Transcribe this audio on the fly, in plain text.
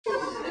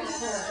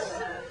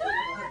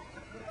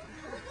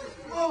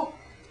Oh!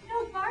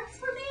 No barks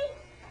for me?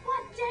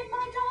 What, dead,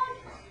 my dog?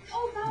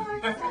 Oh, thou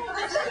art safe.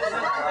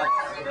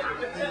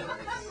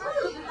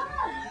 Luke, come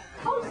on.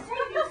 Oh,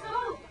 save your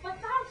soul, but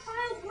thou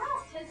foul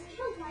blast has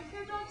killed my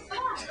fair dog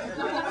Spot.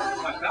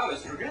 My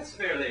foulest regrets,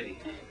 fair lady.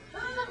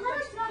 But let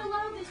us not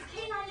allow this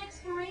canine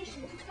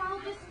exploration to foul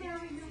this fair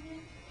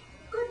reunion.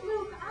 Good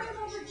Luke, I am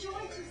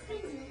overjoyed to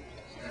see you.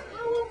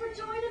 How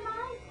overjoyed am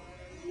I?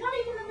 Not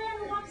even the man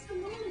who walks the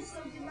moon is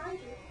so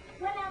delighted.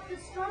 When after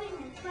strutting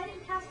and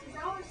treading past his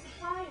hour's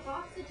supply of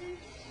oxygen,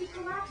 he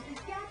collapses,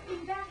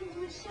 gasping back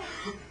into his ship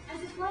as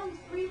his lungs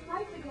breathe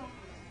life again.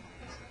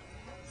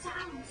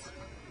 Sounds,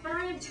 but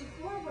I am too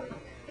forward.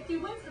 If he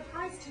wins the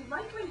prize too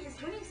lightly, his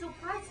winning so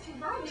prize too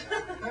light.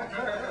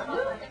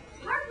 Luke,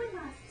 part with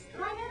us.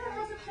 My manner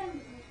has offended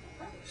me.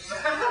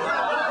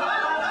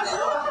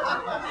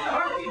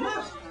 Hark, you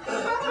must.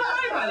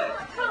 Why, my lady?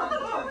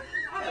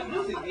 I am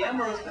losing the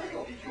amorous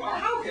battle.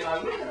 How can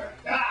I win her?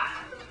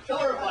 Ah! Tell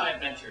her of my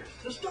adventures.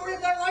 The story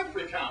of thy life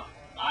recount.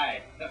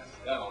 Aye, that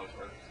always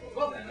works.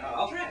 Well then,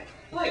 I'll try.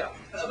 Leia,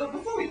 but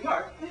before we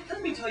part,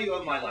 let me tell you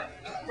of my life.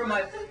 From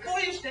my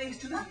boyish days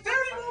to this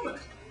very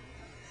moment.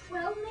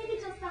 Well, maybe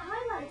just the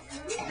highlights,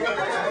 Luke.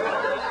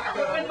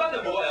 When but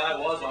a boy I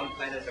was on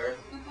planet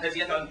Earth, as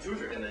yet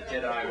untutored in the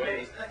Jedi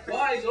ways,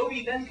 wise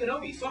Obi-Wan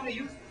Kenobi sought a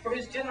youth for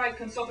his Jedi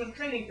consultant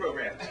training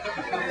program.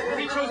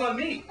 He chose on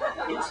me,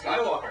 Luke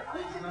Skywalker.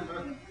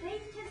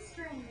 Faith is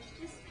strange,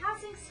 is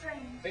passing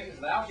strange.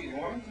 Thinkest thou she's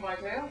warming to my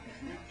tale?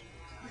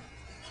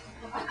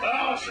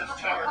 Thou shouldst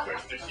tower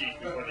twixt the sheep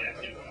before the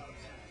empty ground.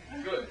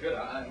 Good,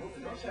 I hope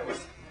to know so.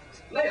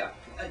 Leia,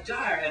 a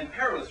dire and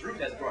perilous route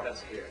has brought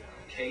us here.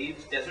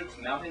 Caves, deserts,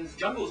 mountains,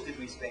 jungles did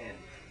we span.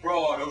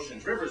 Broad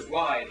oceans, rivers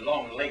wide,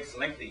 long lakes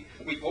lengthy,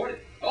 we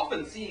forded,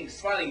 often seeing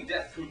smiling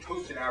death who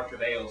toasted our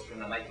travails from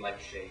the night-like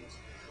shades.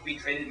 We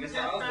traded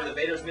missiles with the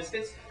Vader's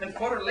misfits, and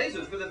fought our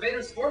lasers with the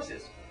Vader's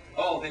forces.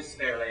 All this,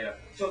 fair Leia,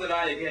 so that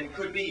I again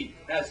could be,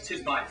 as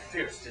 'tis my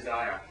fierce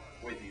desire,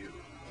 with you.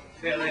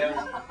 Fair Leia,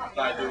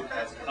 thy Luke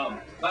has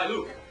come. Thy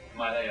Luke,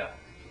 my Leia,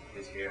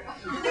 is here.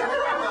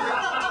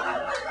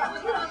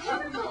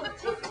 Pitiful,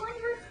 'tis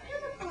wondrous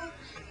pitiful.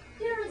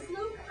 Dearest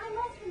Luke, I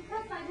must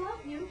confess I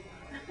love you.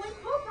 When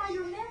told by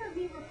your manner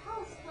be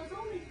repulsed, was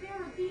only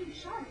fair of being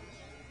shunned.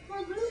 For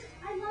Luke,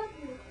 I love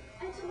you,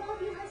 and to love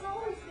you has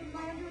always been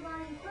my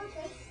underlying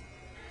purpose.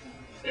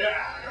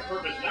 Yeah, your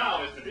purpose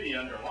now is to be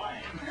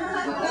underlying.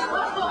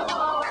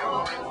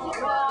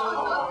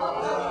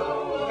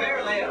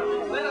 Fair Leia,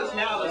 let us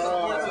now the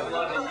sports of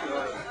love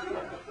enjoy.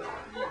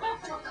 But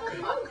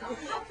Luke,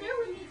 how fair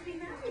we need to be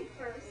married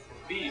first.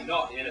 Be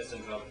not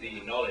innocent of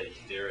the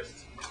knowledge,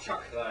 dearest.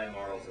 Chuck thy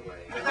morals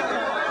away.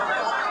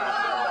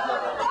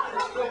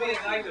 Will be a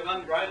night of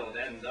unbridled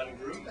and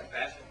ungroomed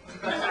passion.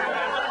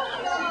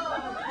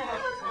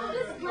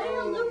 This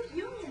Leia-Luke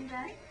union,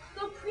 then,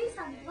 though priest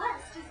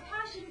unblessed, is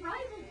passion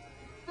righted.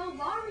 Though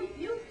law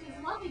rebuked, is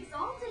love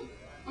exalted.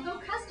 Though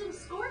custom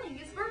scorning,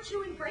 is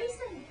virtue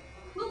embracing.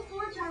 We'll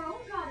forge our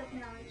own god of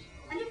marriage.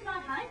 And if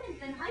not Hymen,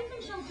 then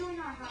Hymen shall join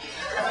our house.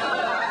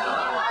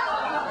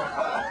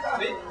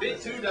 Bid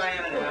to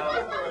Diana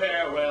now,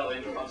 farewell,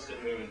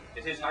 inconstant moon.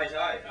 It is high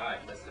tide, aye,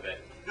 that's the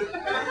bet.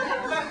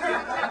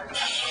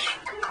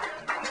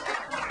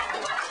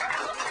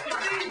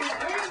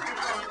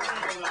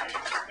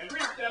 And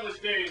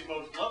re-established days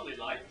most lovely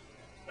light,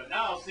 but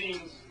now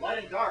seems light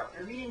and dark,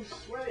 their meanings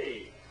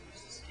sway.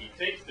 He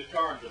takes the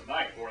charms of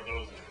night for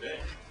those of day.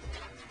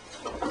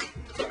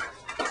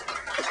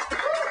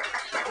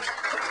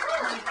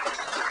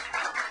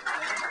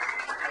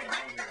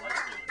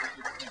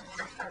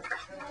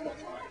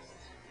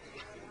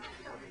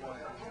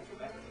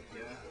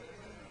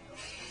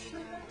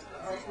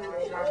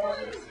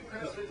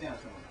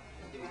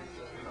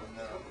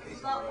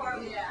 Not far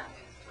yet.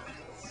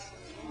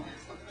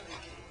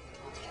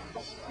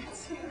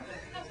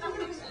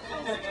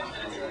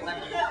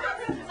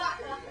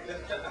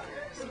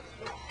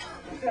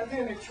 That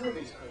man is true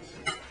these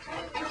questions.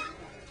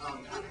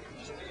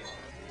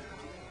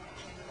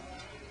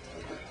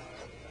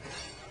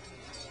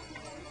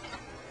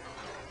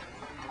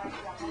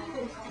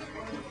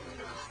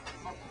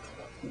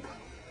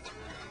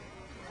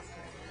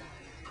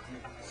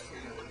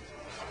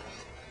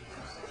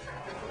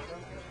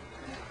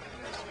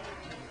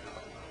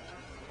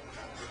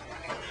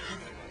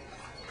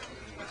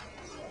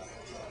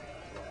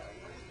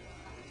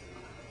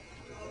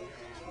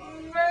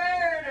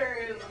 Murder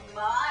is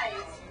my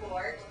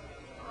sport.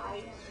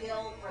 I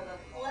kill for the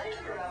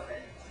pleasure of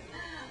it.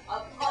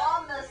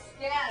 Upon the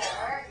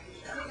scanner,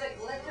 see the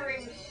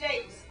glittering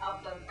shapes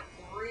of the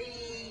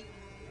three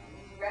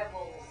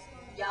rebels,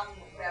 young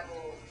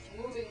rebels,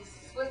 moving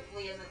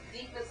swiftly in the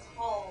deepest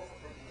halls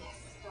of the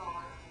Death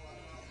Star,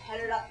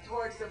 headed up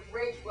towards the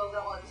bridge where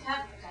they'll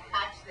attempt to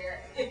hatch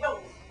their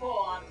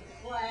ill-spawned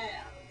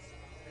plans.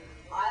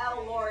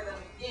 I'll lure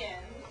them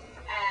in,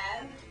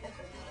 and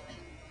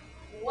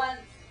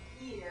once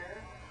here,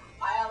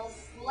 I'll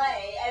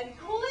slay and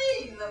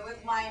clean them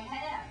with my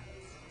hands.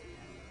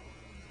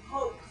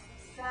 Hope's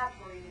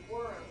sapphire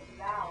worm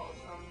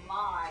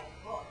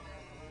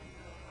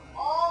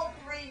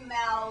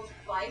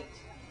right,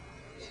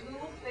 2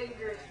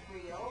 fingers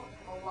reel,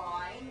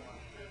 align,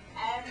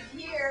 and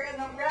here in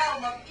the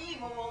realm of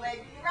evil will they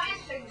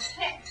thrash and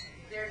kick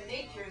their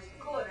nature's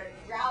good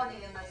and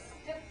drowning in the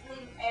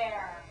stifling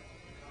air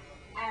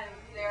and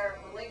their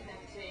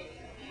malignity.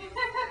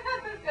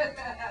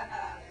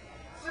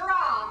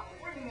 Sirrah,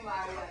 bring me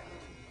my weapon.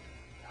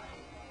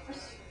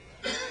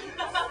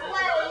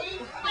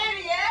 Slave,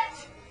 idiot!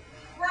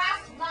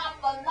 Grasp not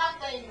the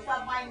nothings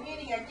of my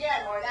meaning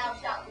again, or thou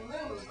shalt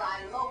lose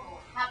thy local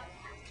habitat.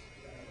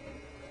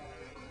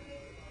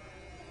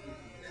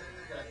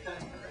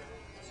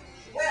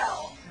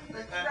 Well,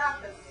 the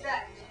trap is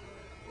set.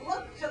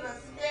 Look to the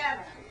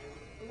scanner.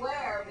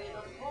 Where be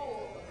the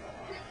fool?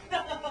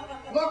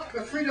 Look,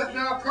 the three doth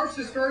now approach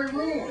this very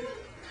room.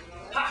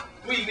 Ha!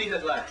 We meet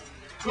at last.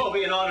 'Twill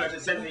be an honor to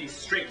send thee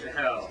straight to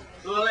hell.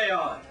 Lay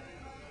on.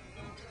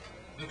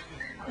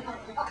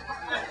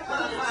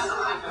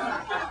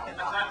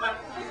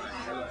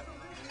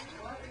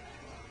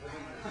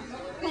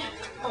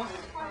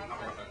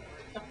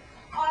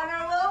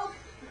 Honor, Luke?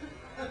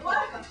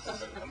 What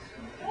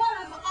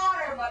is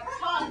honor but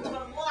tongues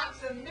and locks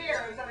and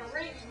mirrors and a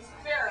raging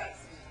spirits?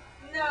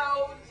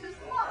 No, 'tis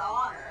not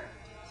honor,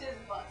 'tis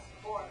but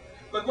sport.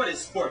 But what is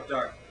sport,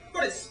 Dark?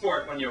 What is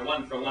sport when you're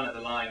 1 for 1 at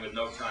the line with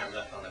no time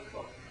left on the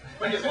clock?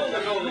 When you pull the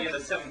goalie in the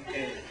 7th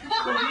game?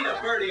 When you need a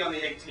birdie on the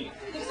 18th?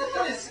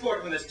 What is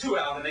sport when there's 2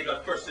 out and they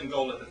got first and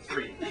goal at the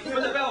 3?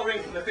 When the bell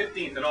rings from the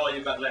 15th and all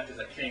you've got left is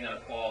a king and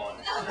a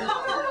pawn?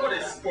 What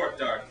is sport,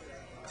 Dark?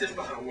 'Tis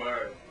but a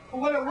word.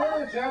 Well, what a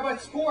word, how about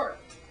sport?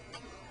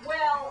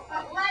 Well,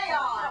 lay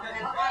on,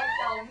 and I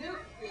shall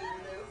nuke thee,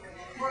 Luke.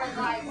 For as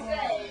I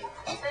say,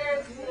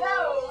 there's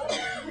no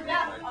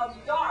death of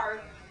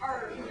Darth,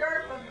 or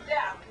dearth of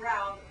death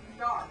round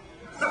Darth.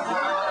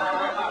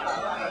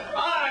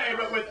 Aye,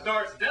 but with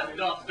Darth's death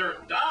doth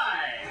dirt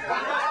die.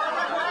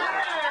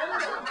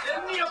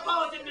 And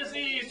Neapolitan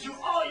disease to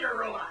all your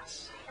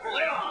robots.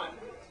 Lay on.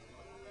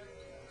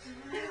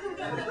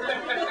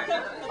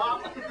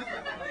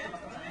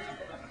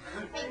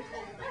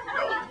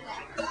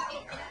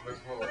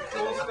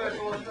 Full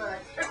special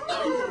effects.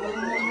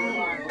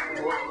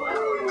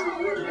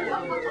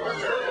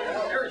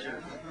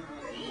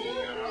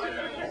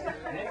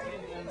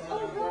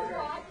 Oh,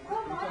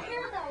 Robot,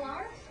 here thou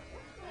art.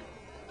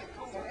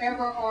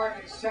 Wherever art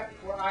except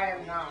where I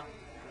am not.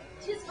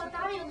 'Tis but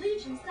thy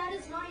allegiance that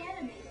is my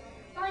enemy.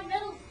 Thy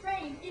metal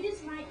frame, it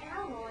is my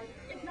alloy,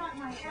 if not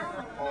my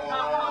ally.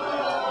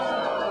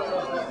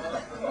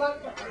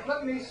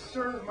 Let me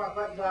serve my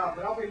butt now,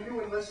 but I'll be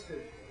new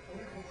enlisted, and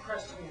you can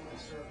press me into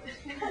service.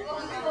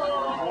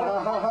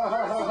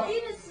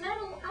 Sweetest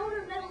metal,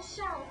 outer metal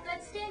shell,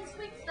 that stands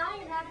twixt thy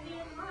anatomy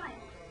and mine.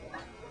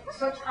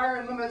 Such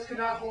iron limits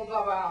cannot hold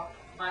love out.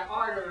 My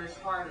ardor is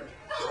harder.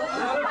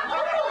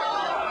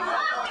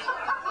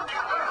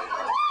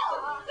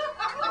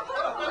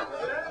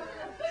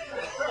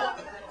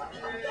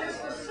 Kiss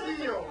the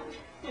steel,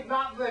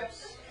 not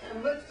lips,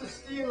 and lips to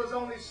steel is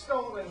only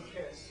stolen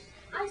kiss.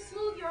 I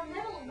smooth your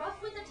metal rough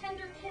with a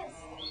tender kiss.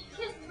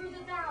 Kiss through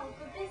the valve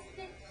of this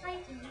thick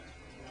plating.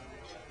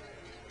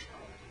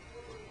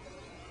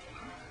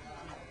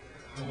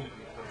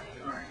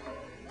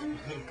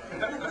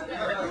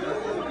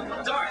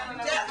 Dark,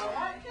 death!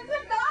 Is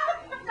it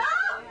Darth?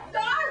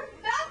 Darth!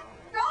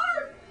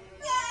 Darth!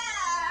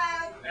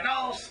 Yes! And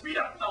I'll speed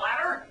up the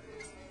ladder.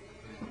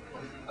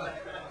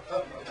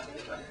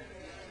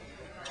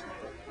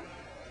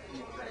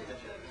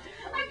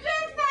 I'm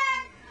just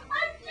back!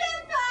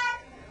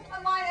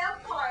 And my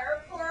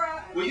empire for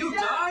a... Will you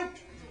die?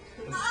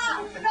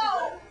 No,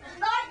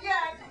 not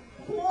yet.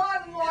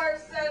 One more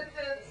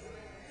sentence.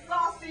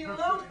 Saucy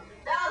Luke,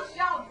 thou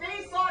shalt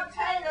be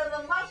sauteed in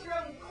the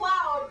mushroom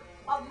cloud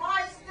of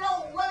my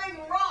still living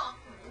rock,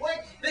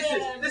 which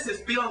This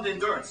is beyond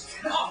endurance.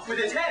 Off with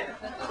his head!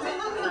 Now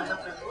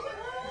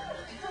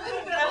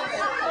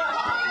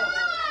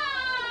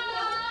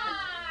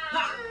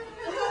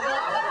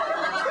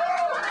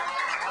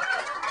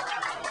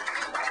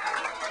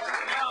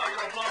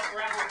you'll blow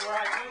forever where I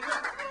came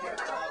from.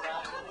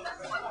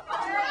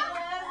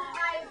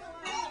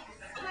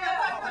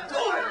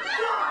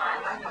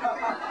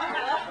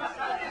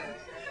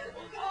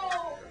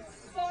 Oh,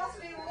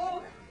 saucy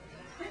Luke.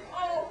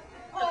 Oh,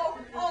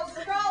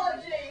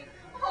 astrology.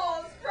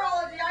 Oh,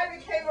 astrology. I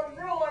became a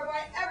ruler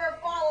by ever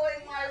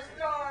following my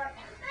star.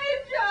 It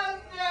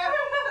just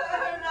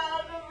turned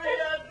out to be a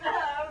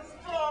damn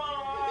star.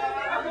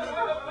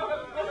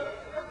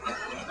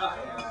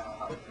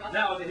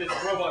 Now to his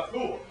robot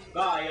fool,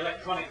 thy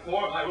electronic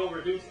form I will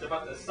reduce to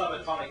but the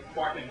subatomic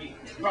quark and heat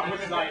from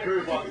which thy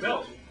groove was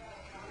built.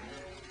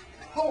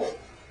 Hold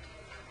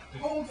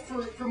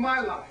for my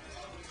life.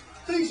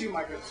 Please you,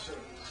 my good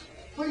servants.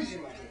 Please you,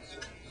 my good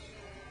servants.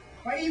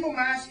 My evil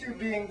master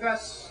being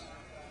thus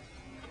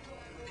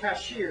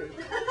cashiered,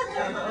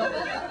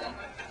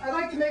 I'd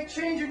like to make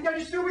change and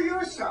register with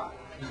your side.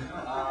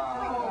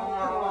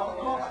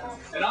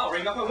 And I'll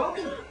ring up a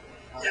welcome.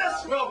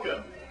 Yes,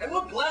 welcome. And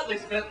we'll gladly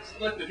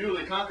split the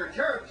newly conquered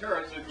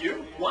territories with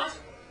you. What?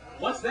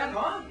 What's that,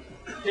 huh?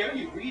 Dare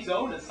you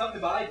rezone and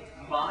subdivide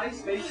my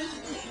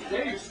spaces?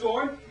 Dare you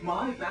scorn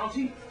my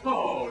bounty?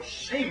 Oh,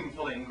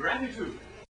 shameful ingratitude!